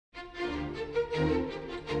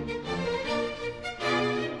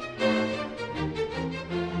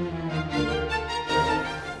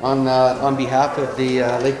On behalf of the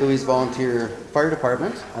Lake Louise Volunteer Fire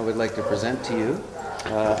Department, I would like to present to you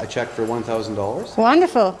a check for $1,000.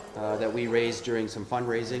 Wonderful. That we raised during some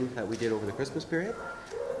fundraising that we did over the Christmas period.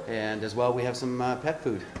 And as well, we have some pet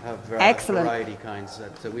food of Excellent. variety kinds.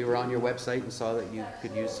 That we were on your website and saw that you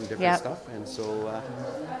could use some different stuff, and so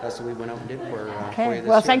that's what we went out and did for you this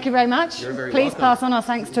Well, year. thank you very much. You're very Please welcome. Pass on our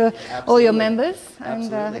thanks to all your members,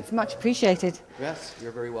 and it's much appreciated. Yes,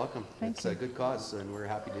 you're very welcome. It's a good cause, and we're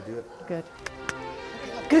happy to do it. Good.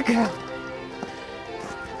 Good girl.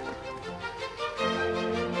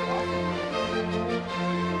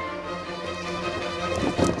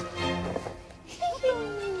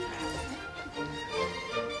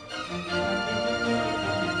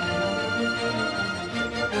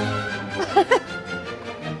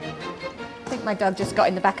 I think my dog just got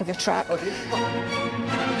in the back of your truck. Okay.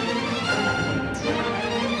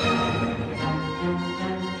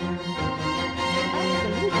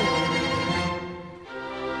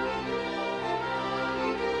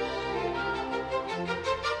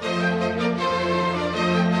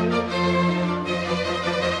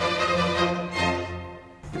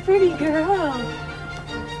 Pretty girl.